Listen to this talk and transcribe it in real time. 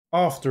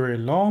After a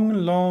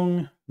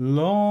long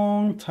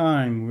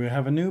time, we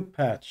have a new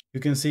patch. You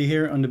can see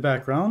here on the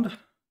background,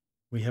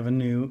 we have a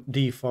new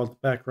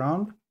default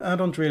background. I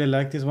don't really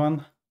like this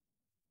one.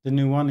 The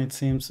new one, it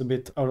seems a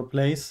bit out of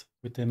place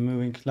with the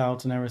moving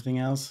clouds and everything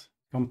else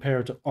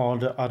compared to all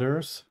the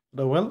others.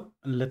 But well,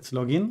 let's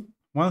log in.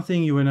 One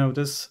thing you will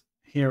notice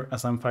here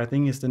as I'm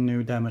fighting is the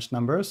new damage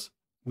numbers.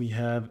 We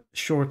have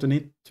shortened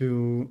it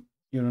to,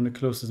 the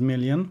closest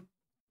million.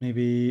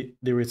 Maybe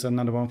there is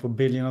another one for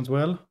billion as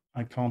well.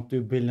 I can't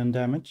do billion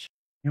damage.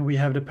 Here we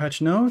have the patch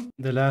note.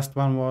 The last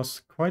one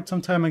was quite some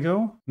time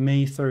ago,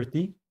 May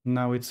 30.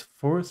 Now it's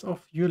 4th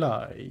of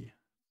July.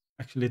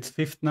 Actually, it's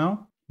 5th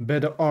now.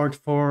 Better art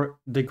for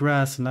the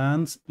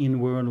Grasslands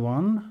in World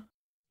 1.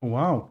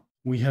 Wow,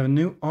 we have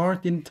new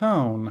art in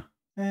town.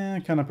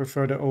 I kind of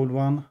prefer the old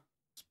one.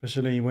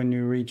 Especially when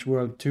you reach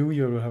World 2,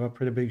 you will have a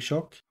pretty big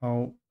shock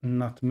how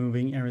not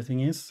moving everything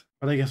is.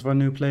 But I guess for a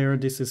new player,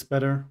 this is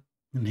better.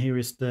 And here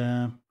is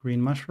the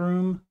green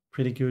mushroom.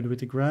 Pretty good with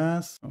the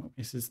grass. Oh,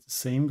 is this the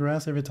same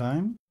grass every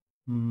time?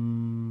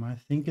 I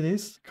think it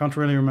is. Can't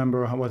really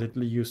remember what it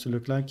used to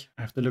look like.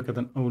 I have to look at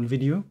an old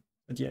video.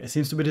 But yeah, it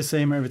seems to be the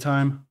same every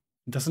time.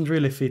 It doesn't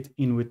really fit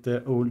in with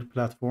the old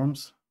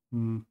platforms.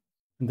 And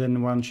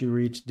then once you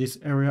reach this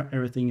area,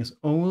 everything is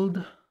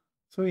old.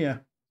 So yeah,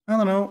 I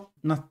don't know.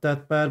 Not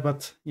that bad,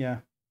 but yeah.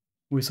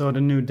 We saw the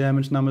new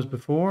damage numbers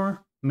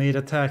before. Made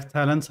attack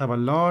talents have a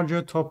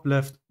larger top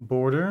left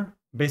border.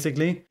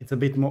 Basically, it's a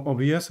bit more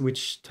obvious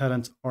which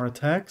talents are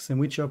attacks and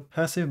which are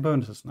passive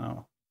bonuses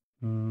now.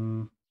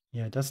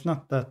 Yeah, that's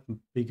not that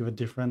big of a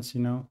difference,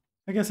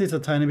 I guess it's a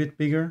tiny bit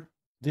bigger.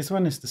 This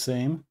one is the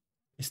same.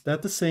 Is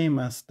that the same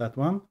as that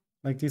one?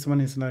 Like this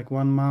one is like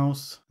one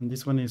mouse and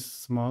this one is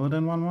smaller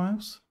than one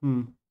mouse?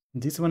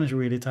 This one is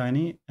really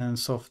tiny and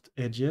soft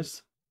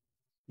edges.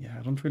 Yeah,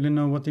 I don't really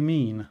know what they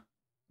mean.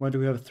 Why do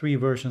we have 3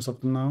 versions of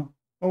them now?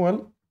 Oh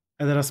well.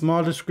 Added a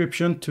small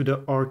description to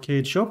the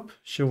arcade shop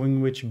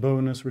showing which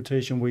bonus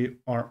rotation we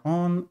are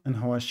on and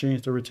how I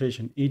changed the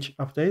rotation each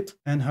update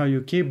and how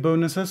you keep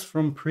bonuses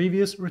from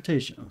previous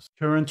rotations.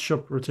 Current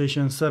shop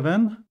rotation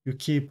 7, you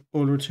keep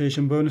all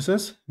rotation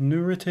bonuses.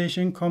 New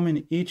rotation come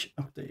in each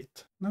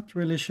update. Not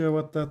really sure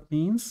what that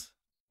means.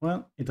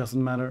 Well, it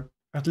doesn't matter.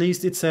 At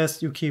least it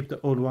says you keep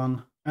the old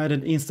one.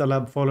 Added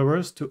Instablab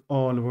Followers to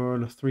all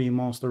World 3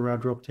 Monster Rare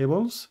Drop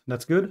tables.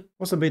 That's good.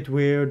 Was a bit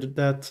weird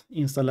that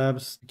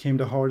Instalabs became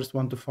the hardest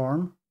one to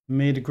farm.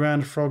 Made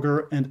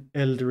Grandfrogger and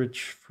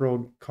Eldritch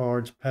Frog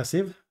cards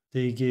passive.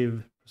 They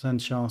give %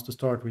 chance to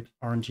start with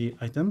RNG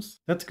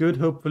items. That's good.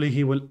 Hopefully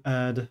he will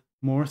add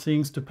more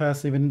things to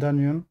passive in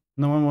dungeon.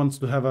 No one wants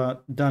to have a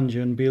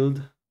dungeon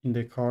build in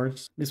the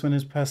cards. This one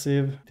is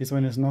passive. This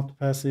one is not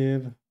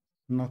passive.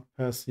 Not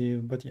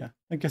passive, but yeah.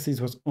 I guess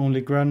it was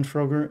only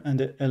Grandfrogger and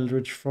the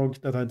Eldritch Frog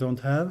that I don't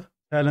have.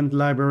 Talent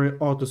library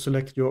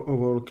auto-select your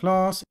overall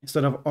class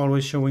instead of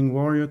always showing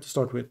warrior to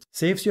start with.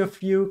 Saves you a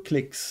few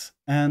clicks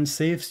and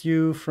saves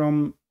you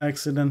from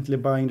accidentally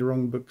buying the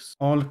wrong books.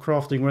 All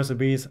crafting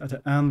recipes at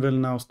the anvil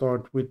now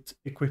start with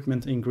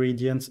equipment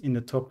ingredients in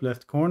the top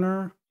left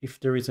corner. If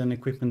there is an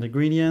equipment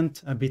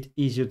ingredient, a bit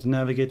easier to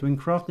navigate when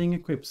crafting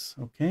equips.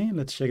 Okay,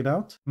 let's check it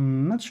out.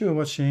 Not sure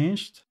what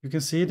changed. You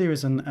can see there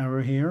is an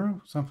arrow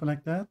here, something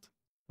like that.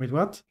 Wait,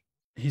 what?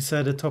 He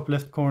said the top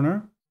left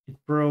corner. It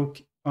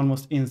broke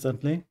almost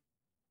instantly.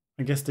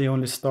 I guess they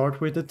only start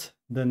with it,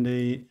 then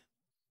they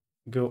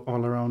go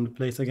all around the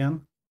place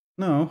again.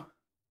 No.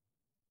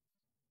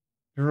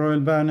 The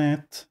Royal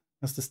Baronet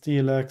has the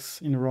steel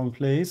axe in the wrong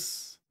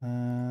place.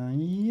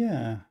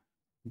 Yeah,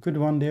 good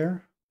one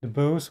there. The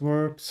bows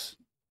works,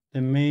 the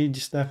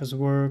mage staff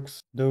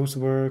works, those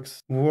works.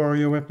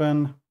 Warrior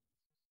weapon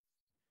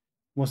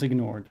was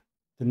ignored.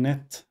 The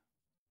net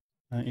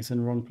is in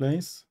the wrong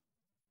place.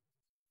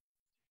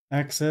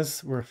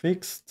 Axes were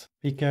fixed,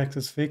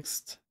 pickaxes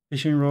fixed.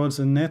 Fishing rods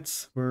and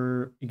nets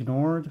were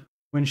ignored.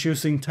 When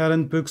choosing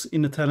talent books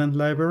in the talent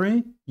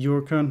library,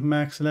 your current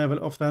max level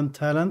of that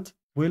talent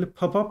will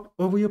pop up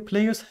over your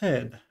player's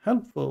head.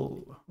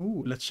 Helpful.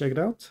 Ooh, let's check it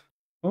out.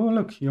 Oh,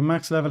 look, your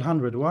max level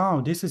 100.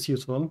 Wow, this is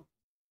useful.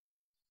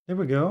 There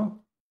we go.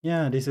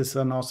 Yeah, this is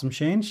an awesome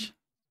change.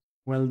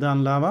 Well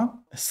done, Lava.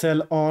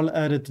 Sell all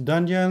added to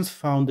dungeons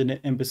found in the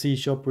NPC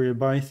shop where you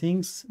buy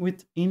things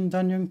with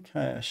in-dungeon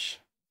cash.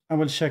 I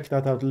will check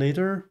that out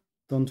later.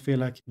 Don't feel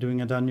like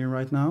doing a dungeon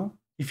right now.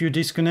 If you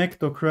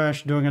disconnect or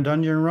crash during a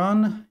dungeon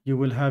run, you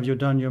will have your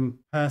dungeon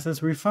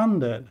passes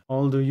refunded,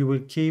 although you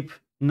will keep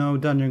no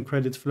dungeon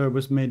credits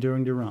Flurbus made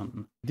during the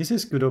run. This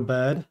is good or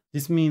bad.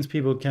 This means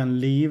people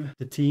can leave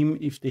the team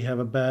if they have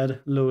a bad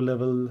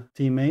low-level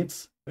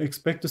teammates.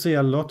 Expect to see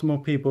a lot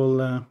more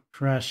people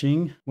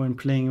crashing when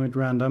playing with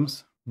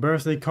randoms.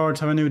 Birthday cards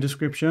have a new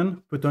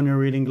description. Put on your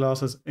reading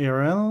glasses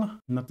ARL,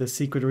 not the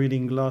secret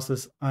reading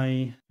glasses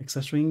eye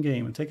accessory in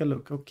game. Take a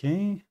look.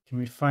 Okay. Can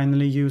we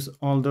finally use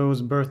all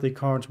those birthday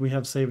cards we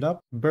have saved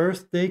up?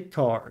 Birthday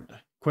card.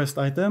 quest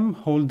item,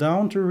 hold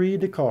down to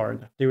read the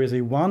card. There is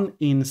a 1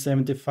 in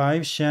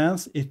 75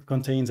 chance it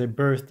contains a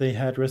birthday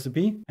hat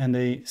recipe, and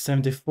a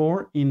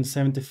 74 in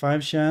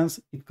 75 chance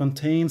it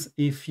contains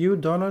a few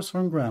dollars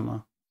from grandma.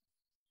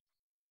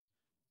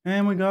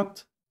 And we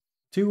got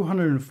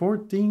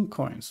 214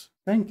 coins.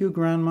 Thank you,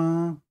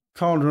 grandma.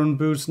 Cauldron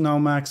boots now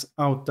max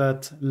out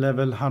at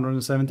level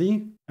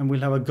 170, and we'll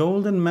have a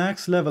golden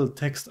max level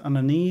text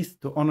underneath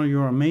to honor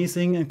your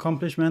amazing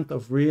accomplishment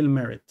of real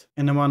merit.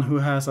 Anyone who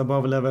has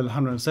above level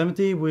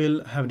 170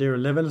 will have their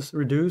levels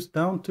reduced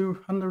down to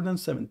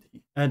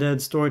 170.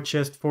 Added storage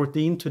chest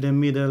 14 to the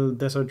middle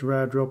desert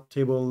rare drop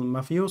table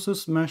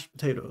mafiosos mashed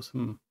potatoes.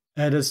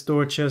 Added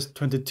storage chest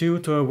 22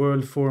 to a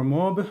world 4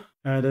 mob.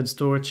 Added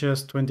storage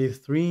chest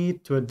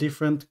 23 to a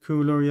different,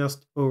 cooler,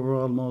 just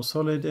overall more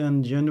solid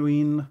and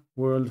genuine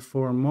world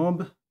 4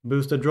 mob.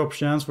 Boosted drop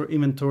chance for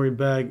inventory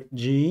bag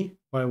G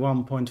by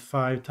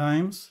 1.5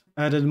 times.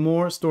 Added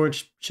more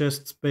storage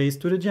chest space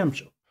to the gem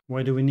shop.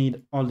 Why do we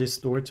need all this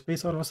storage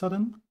space all of a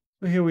sudden?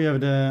 So here we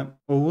have the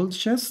old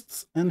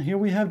chests, and here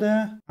we have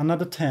the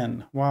another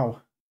 10.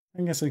 Wow.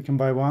 I guess I can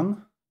buy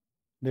one.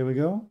 There we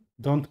go.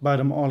 Don't buy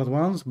them all at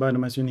once, buy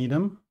them as you need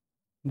them.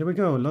 There we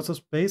go, lots of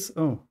space.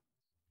 Oh,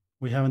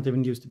 we haven't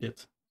even used it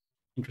yet.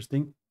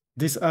 Interesting.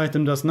 This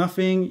item does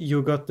nothing.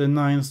 You got the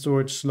 9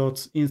 storage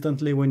slots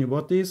instantly when you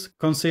bought this.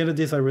 Consider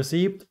this a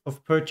receipt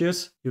of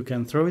purchase. You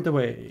can throw it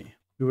away.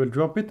 We will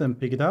drop it and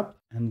pick it up,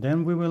 and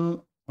then we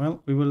will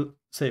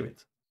save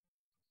it.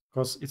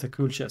 Because it's a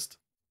cool chest.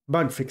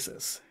 Bug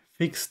fixes.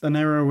 Fixed an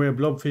error where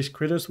blobfish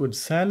critters would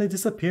sadly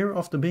disappear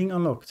after being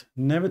unlocked,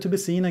 never to be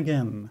seen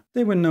again.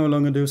 They will no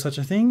longer do such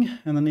a thing,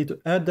 and I need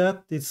to add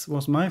that this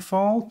was my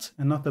fault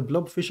and not the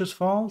blobfish's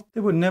fault.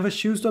 They would never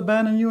choose to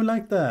abandon you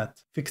like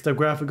that. Fixed a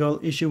graphical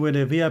issue where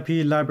the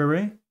VIP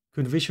library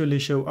could visually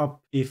show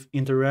up if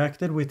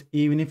interacted with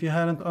even if you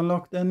hadn't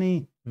unlocked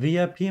any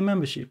VIP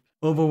membership.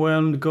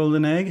 Overwhelmed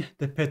golden egg,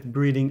 the pet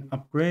breeding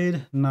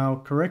upgrade, now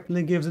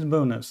correctly gives it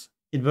bonus.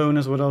 Its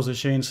bonus would also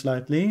change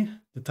slightly.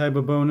 The type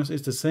of bonus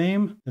is the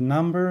same, the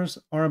numbers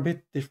are a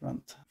bit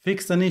different.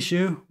 Fixed an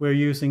issue where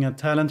using a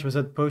talent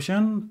reset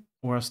potion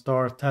or a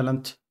star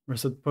talent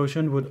reset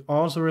potion would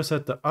also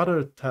reset the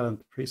other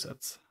talent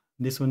presets.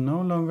 This will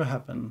no longer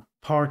happen.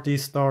 Party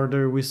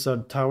starter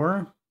wizard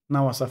tower.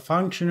 Now as a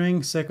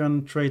functioning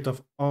second trait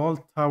of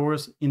all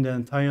towers in the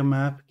entire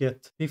map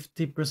get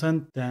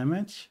 50%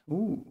 damage.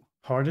 Ooh.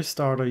 Party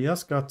starter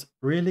just got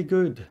really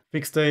good.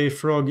 Fixed a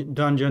frog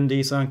dungeon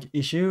desunk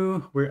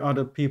issue where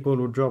other people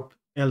would drop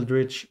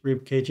eldritch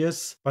rib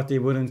cages, but they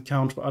wouldn't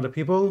count for other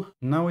people.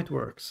 Now it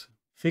works.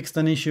 Fixed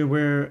an issue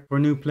where for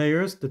new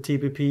players the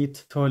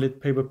TP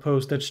toilet paper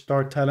postage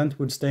star talent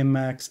would stay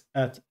max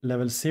at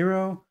level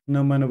 0,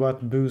 no matter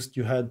what boost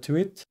you had to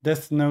it.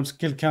 Death Note's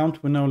kill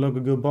count will no longer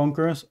go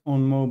bonkers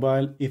on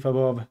mobile if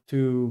above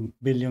 2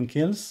 billion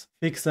kills.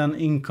 Fixed an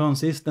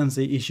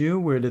inconsistency issue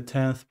where the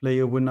 10th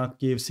player would not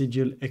give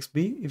sigil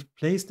XP if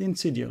placed in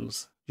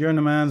sigils.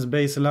 Journeyman's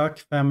base luck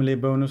family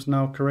bonus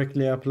now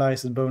correctly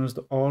applies the bonus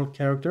to all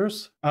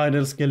characters.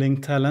 Idle skilling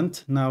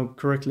talent now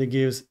correctly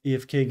gives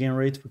EFK gain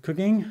rate for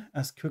cooking,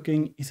 as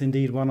cooking is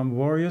indeed one of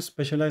warrior's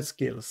specialized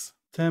skills.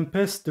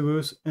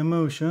 Tempestuous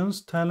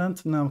emotions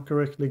talent now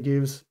correctly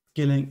gives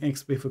skilling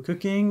XP for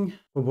cooking,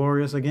 for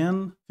warriors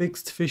again.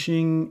 Fixed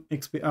fishing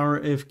XP hour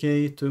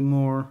AFK to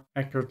more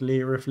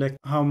accurately reflect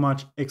how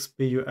much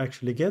XP you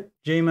actually get.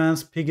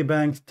 J-Man's piggy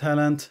bank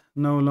talent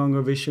no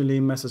longer visually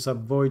messes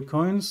up void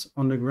coins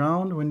on the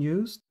ground when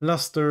used.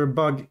 Luster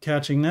bug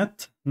catching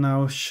net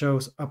now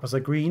shows up as a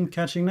green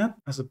catching net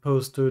as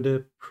opposed to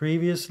the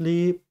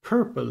previously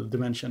purple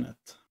dimension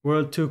net.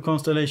 World 2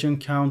 constellation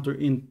counter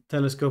in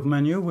telescope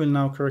menu will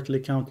now correctly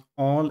count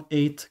all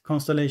 8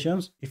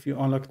 constellations if you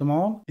unlock them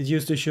all. It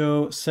used to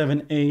show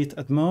 7, 8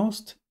 at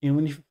most,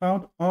 even if you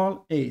found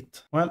all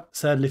 8. Well,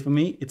 sadly for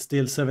me, it's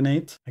still 7,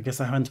 8. I guess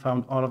I haven't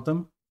found all of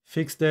them.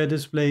 Fix the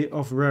display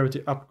of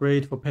rarity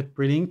upgrade for pet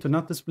breeding to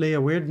not display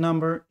a weird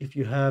number if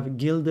you have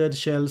gilded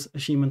shells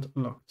achievement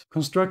unlocked.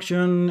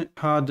 Construction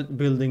HUD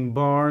building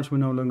bars will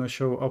no longer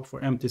show up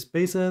for empty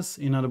spaces.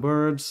 In other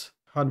words,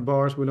 HUD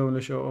bars will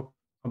only show up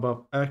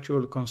above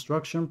actual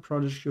construction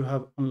projects you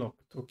have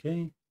unlocked.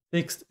 Okay.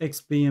 Fixed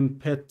XP and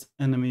pet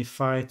enemy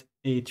fight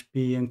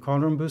HP and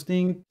cauldron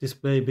boosting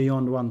display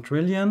beyond 1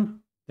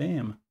 trillion.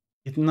 Damn.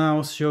 It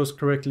now shows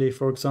correctly,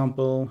 for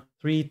example,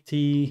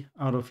 3T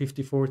out of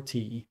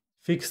 54T.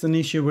 Fixed an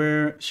issue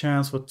where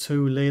chance for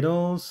 2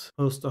 ladles.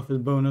 Post office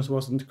bonus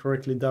wasn't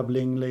correctly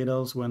doubling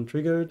ladles when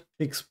triggered.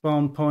 Fixed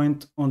spawn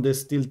point on the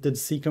stilted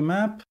seeker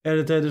map.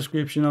 Edited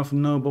description of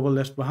no bubble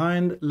left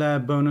behind.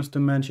 Lab bonus to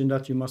mention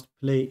that you must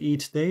play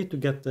each day to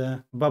get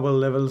the bubble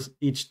levels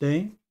each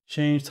day.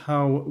 changed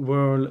how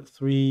World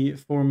 3,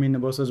 4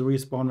 mini-bosses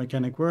respawn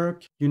mechanic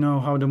work. You know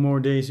how the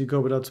more days you go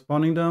without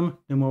spawning them,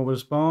 the more will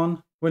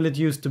spawn. Well, it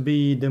used to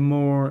be the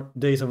more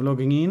days of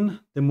logging in,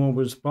 the more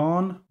will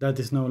spawn. That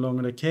is no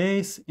longer the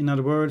case. In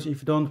other words,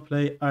 if you don't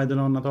play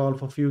IdleOn at all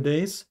for a few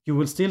days, you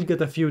will still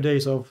get a few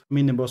days of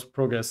mini-boss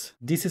progress.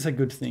 This is a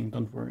good thing,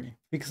 don't worry.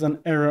 Fix an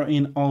error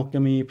in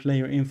Alchemy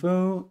player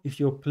info. If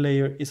your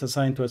player is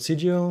assigned to a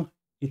sigil,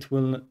 it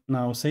will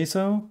now say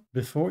so.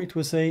 Before it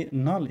will say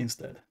null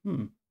instead.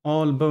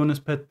 All bonus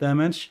pet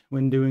damage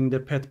when doing the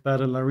pet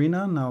battle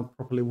arena now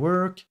properly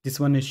work. This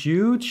one is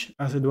huge,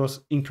 as it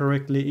was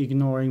incorrectly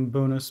ignoring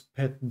bonus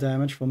pet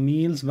damage for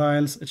meals,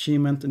 vials,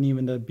 achievement, and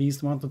even the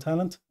beast mountain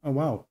talent. Oh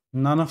wow.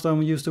 None of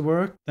them used to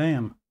work.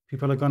 Damn.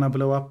 People are gonna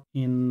blow up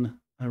in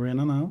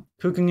arena now.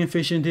 Cooking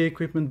efficiency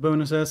equipment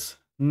bonuses,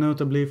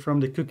 notably from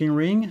the cooking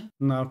ring,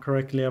 now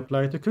correctly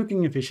applied to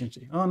cooking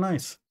efficiency. Oh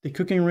nice. The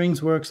cooking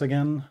rings works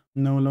again,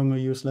 no longer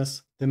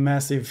useless. The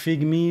massive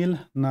fig meal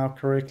now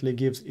correctly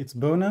gives its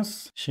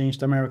bonus.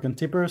 Changed American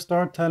Tipper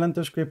start talent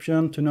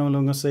description to no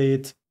longer say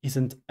it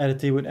isn't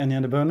additive with any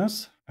other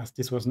bonus, as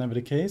this was never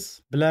the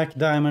case. Black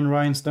diamond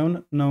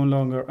rhinestone no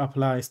longer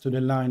applies to the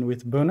line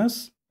with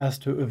bonus, as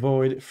to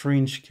avoid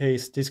fringe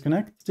case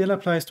disconnect. Still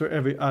applies to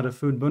every other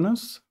food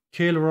bonus.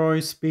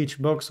 Kilroy's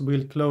speech box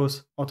will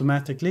close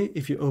automatically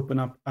if you open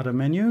up other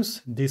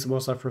menus. This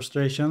was a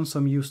frustration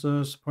some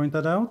users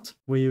pointed out,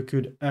 where you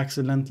could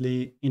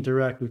accidentally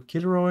interact with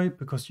Kilroy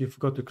because you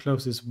forgot to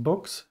close his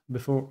box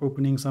before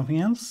opening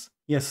something else.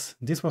 Yes,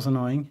 this was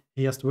annoying.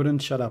 He just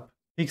wouldn't shut up.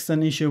 Fixed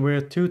an issue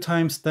where 2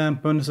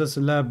 timestamp bonuses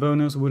lab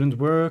bonus wouldn't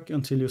work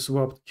until you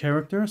swapped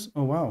characters.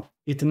 Oh wow.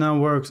 It now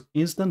works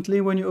instantly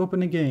when you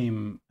open a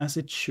game, as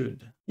it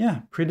should.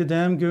 Yeah, pretty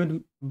damn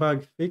good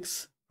bug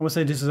fix. I would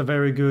say this is a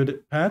very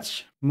good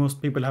patch.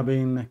 Most people have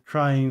been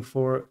crying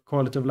for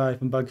quality of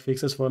life and bug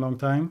fixes for a long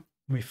time.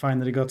 We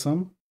finally got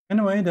some.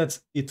 Anyway,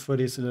 that's it for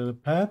this little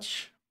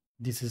patch.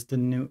 This is the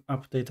new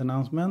update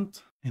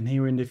announcement. And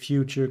here in the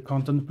future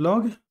content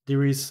blog,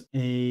 there is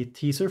a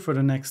teaser for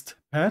the next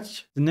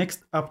patch. The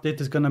next update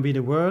is gonna be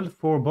the World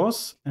 4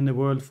 boss and the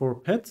World 4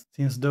 pet,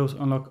 since those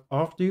unlock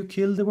after you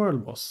kill the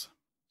world boss.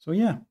 So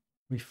yeah,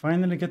 we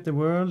finally get the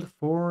World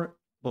 4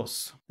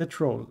 boss, the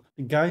troll,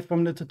 the guy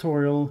from the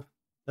tutorial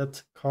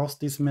that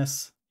caused this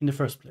mess in the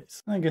first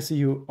place. I guess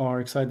you are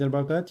excited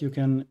about that. You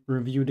can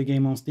review the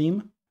game on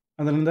Steam.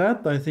 Other than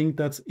that, I think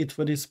that's it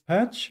for this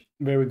patch.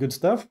 Very good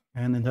stuff.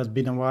 And it has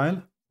been a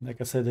while, like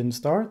I said in the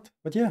start.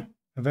 But yeah,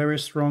 a very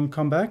strong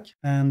comeback.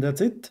 And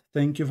that's it.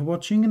 Thank you for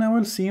watching, and I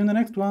will see you in the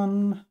next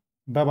one.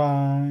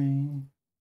 Bye-bye.